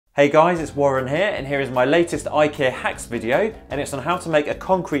Hey guys, it's Warren here, and here is my latest IKEA hacks video, and it's on how to make a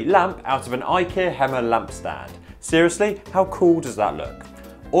concrete lamp out of an IKEA Hemma lamp stand. Seriously, how cool does that look?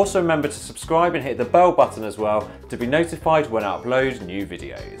 Also remember to subscribe and hit the bell button as well to be notified when I upload new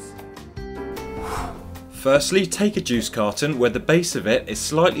videos. Firstly, take a juice carton where the base of it is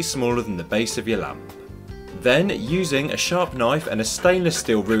slightly smaller than the base of your lamp. Then, using a sharp knife and a stainless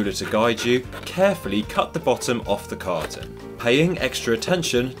steel ruler to guide you, carefully cut the bottom off the carton, paying extra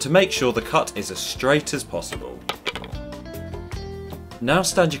attention to make sure the cut is as straight as possible. Now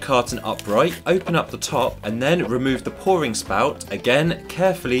stand your carton upright, open up the top and then remove the pouring spout, again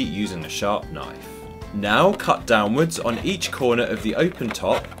carefully using a sharp knife. Now cut downwards on each corner of the open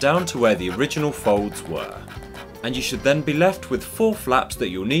top down to where the original folds were. And you should then be left with 4 flaps that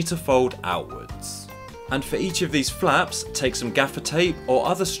you'll need to fold outwards. And for each of these flaps, take some gaffer tape or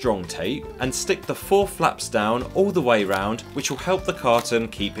other strong tape and stick the 4 flaps down all the way round, which will help the carton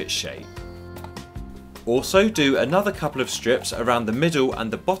keep its shape. Also do another couple of strips around the middle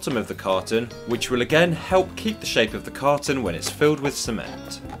and the bottom of the carton, which will again help keep the shape of the carton when it's filled with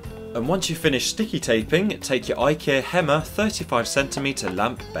cement. And once you finish sticky taping, take your IKEA Hemma 35cm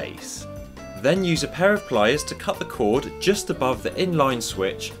lamp base. Then use a pair of pliers to cut the cord just above the inline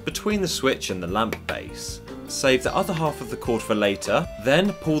switch between the switch and the lamp base. Save the other half of the cord for later,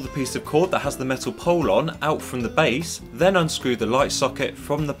 then pull the piece of cord that has the metal pole on out from the base, then unscrew the light socket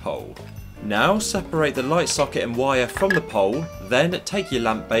from the pole. Now separate the light socket and wire from the pole, then take your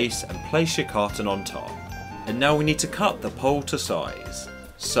lamp base and place your carton on top. And now we need to cut the pole to size.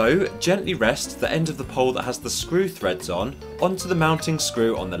 So gently rest the end of the pole that has the screw threads on onto the mounting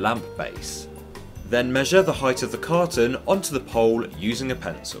screw on the lamp base. Then measure the height of the carton onto the pole using a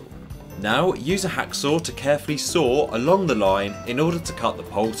pencil. Now use a hacksaw to carefully saw along the line in order to cut the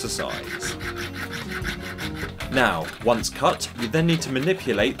pole to size. Now, once cut, you then need to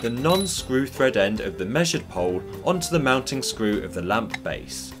manipulate the non-screw thread end of the measured pole onto the mounting screw of the lamp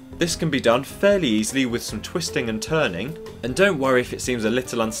base. This can be done fairly easily with some twisting and turning, and don't worry if it seems a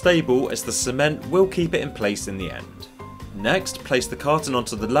little unstable as the cement will keep it in place in the end. Next, place the carton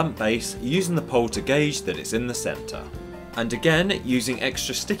onto the lamp base using the pole to gauge that it's in the centre. And again, using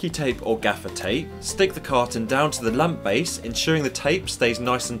extra sticky tape or gaffer tape, stick the carton down to the lamp base, ensuring the tape stays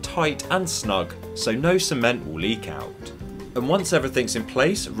nice and tight and snug so no cement will leak out. And once everything's in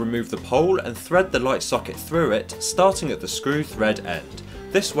place, remove the pole and thread the light socket through it, starting at the screw thread end.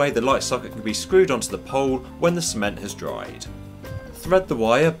 This way the light socket can be screwed onto the pole when the cement has dried. Thread the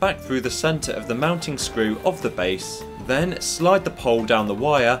wire back through the centre of the mounting screw of the base, then slide the pole down the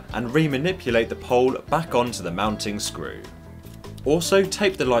wire and re-manipulate the pole back onto the mounting screw. Also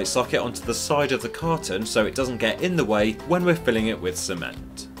tape the light socket onto the side of the carton so it doesn't get in the way when we're filling it with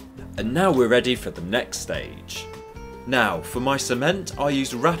cement. And now we're ready for the next stage. Now for my cement I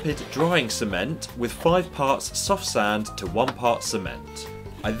used rapid drying cement with 5 parts soft sand to 1 part cement.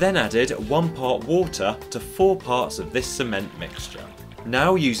 I then added 1 part water to 4 parts of this cement mixture.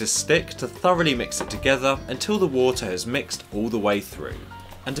 Now use a stick to thoroughly mix it together until the water has mixed all the way through.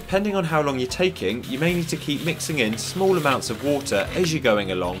 And depending on how long you're taking, you may need to keep mixing in small amounts of water as you're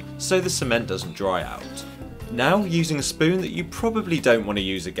going along so the cement doesn't dry out. Now, using a spoon that you probably don't want to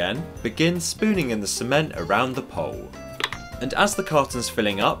use again, begin spooning in the cement around the pole. And as the carton's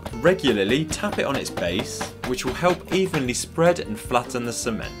filling up, regularly tap it on its base, which will help evenly spread and flatten the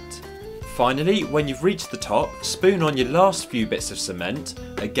cement. Finally, when you've reached the top, spoon on your last few bits of cement,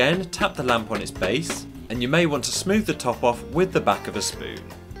 again tap the lamp on its base, and you may want to smooth the top off with the back of a spoon,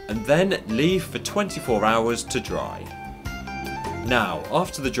 and then leave for 24 hours to dry. Now,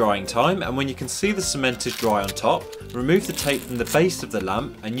 after the drying time and when you can see the cement is dry on top, remove the tape from the base of the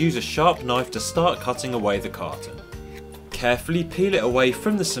lamp and use a sharp knife to start cutting away the carton. Carefully peel it away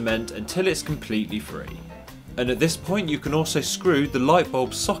from the cement until it's completely free. And at this point you can also screw the light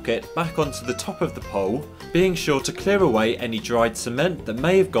bulb socket back onto the top of the pole, being sure to clear away any dried cement that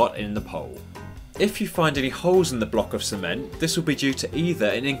may have got in the pole. If you find any holes in the block of cement, this will be due to either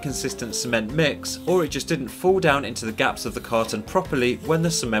an inconsistent cement mix or it just didn't fall down into the gaps of the carton properly when the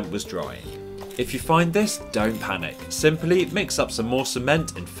cement was drying. If you find this, don't panic. Simply mix up some more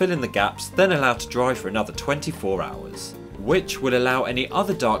cement and fill in the gaps, then allow to dry for another 24 hours, which will allow any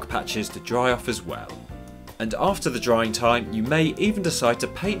other dark patches to dry off as well. And after the drying time, you may even decide to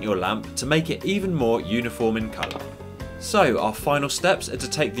paint your lamp to make it even more uniform in colour. So our final steps are to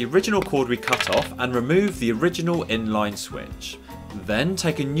take the original cord we cut off and remove the original inline switch. Then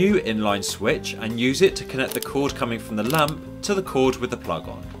take a new inline switch and use it to connect the cord coming from the lamp to the cord with the plug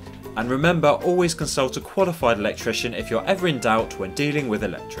on. And remember, always consult a qualified electrician if you're ever in doubt when dealing with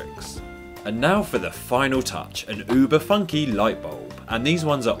electrics. And now for the final touch, an uber funky light bulb. and these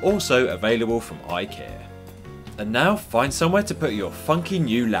ones are also available from IKEA. And now find somewhere to put your funky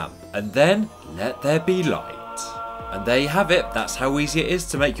new lamp, and then let there be light. And there you have it, that's how easy it is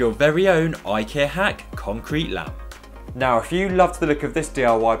to make your very own IKEA hack concrete lamp. Now if you loved the look of this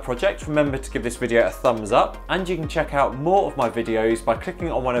DIY project, remember to give this video a thumbs up, and you can check out more of my videos by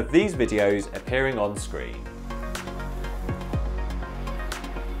clicking on one of these videos appearing on screen.